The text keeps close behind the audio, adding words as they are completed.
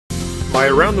My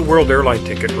around-the-world airline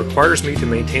ticket requires me to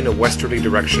maintain a westerly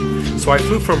direction, so I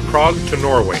flew from Prague to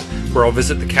Norway, where I'll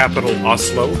visit the capital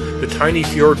Oslo, the tiny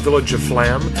fjord village of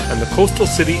Flam, and the coastal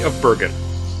city of Bergen.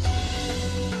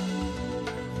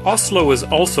 Oslo is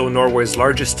also Norway's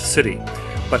largest city,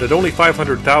 but at only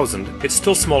 500,000, it's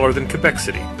still smaller than Quebec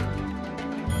City.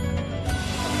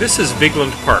 This is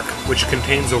Vigeland Park, which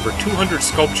contains over 200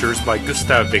 sculptures by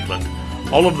Gustav Vigeland,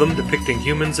 all of them depicting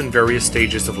humans in various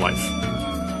stages of life.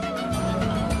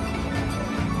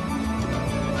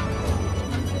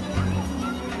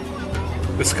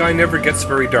 The sky never gets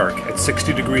very dark at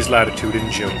 60 degrees latitude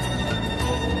in June.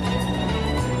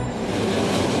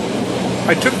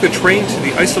 I took the train to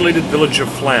the isolated village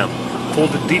of Flam,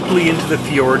 folded deeply into the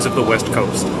fjords of the west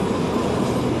coast.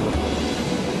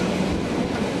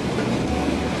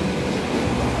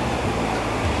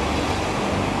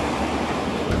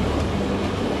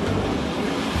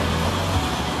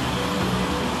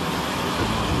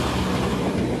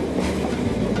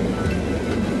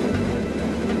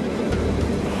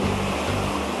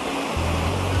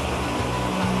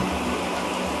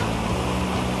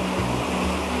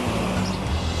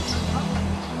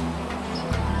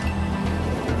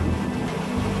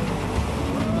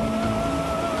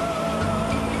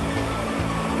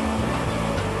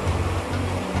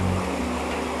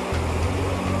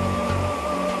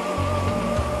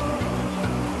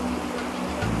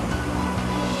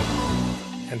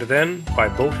 And then by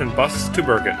boat and bus to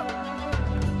Bergen.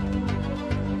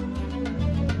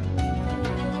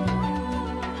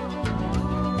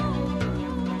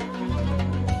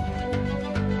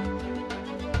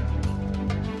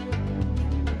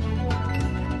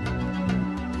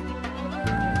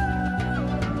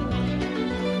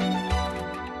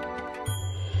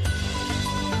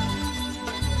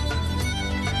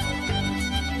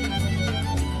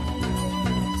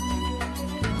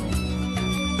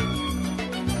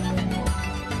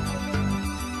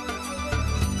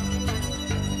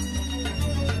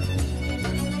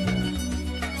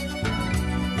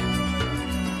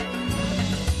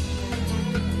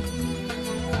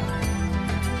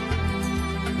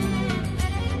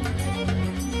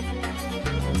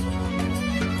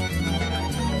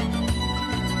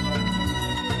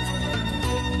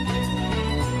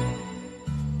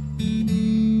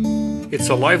 It's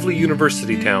a lively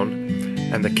university town,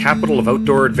 and the capital of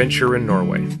outdoor adventure in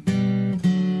Norway.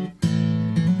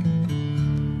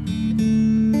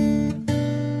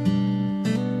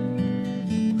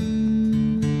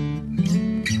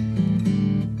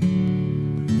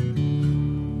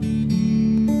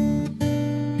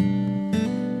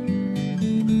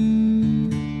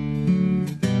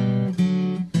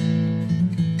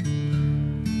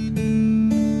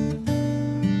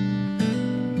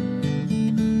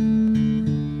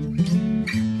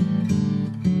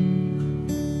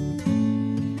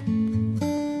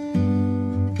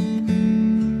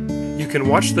 You can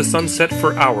watch the sunset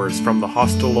for hours from the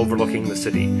hostel overlooking the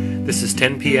city. This is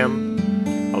 10 p.m.,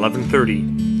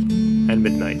 11:30, and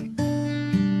midnight.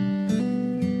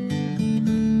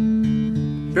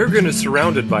 Bergen is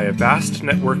surrounded by a vast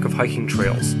network of hiking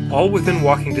trails, all within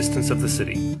walking distance of the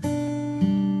city.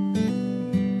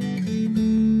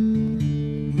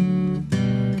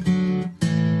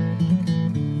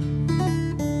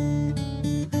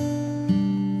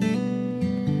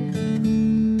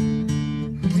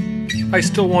 I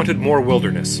still wanted more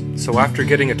wilderness, so after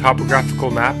getting a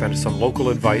topographical map and some local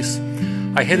advice,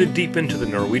 I headed deep into the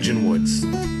Norwegian woods.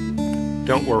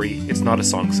 Don't worry, it's not a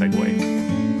song segue.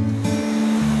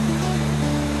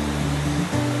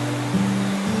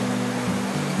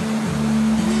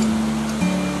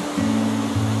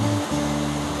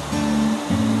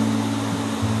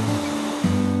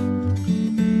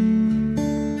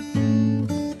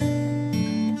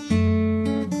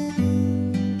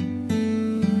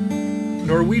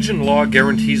 Norwegian law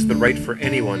guarantees the right for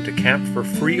anyone to camp for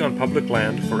free on public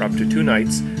land for up to 2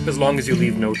 nights, as long as you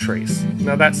leave no trace.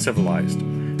 Now that's civilized.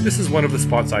 This is one of the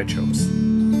spots I chose.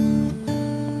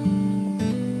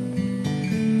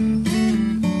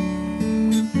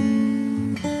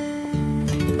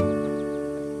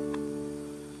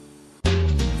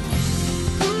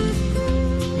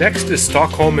 Next is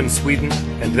Stockholm in Sweden,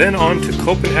 and then on to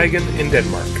Copenhagen in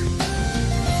Denmark.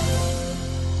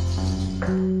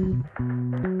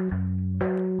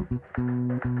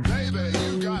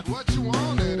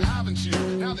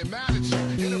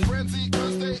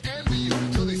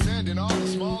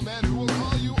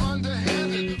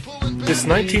 This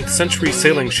 19th century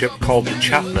sailing ship called the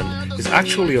Chapman is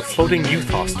actually a floating youth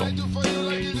hostel.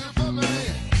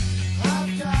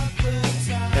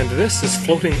 And this is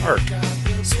floating art,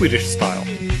 Swedish style.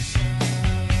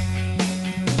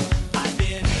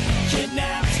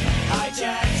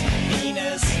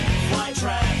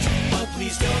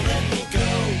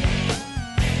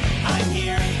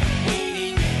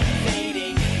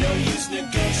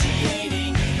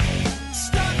 negotiating.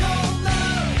 Stockholm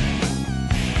love.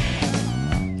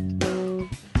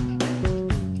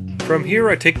 From here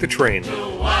I take the train. To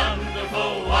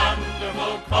wonderful,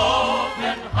 wonderful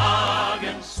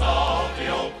Copenhagen, salty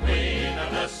old queen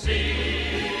of the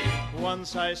sea.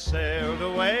 Once I sailed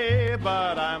away,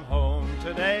 but I'm home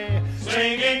today,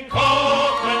 Singing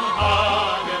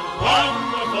Copenhagen,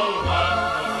 wonderful,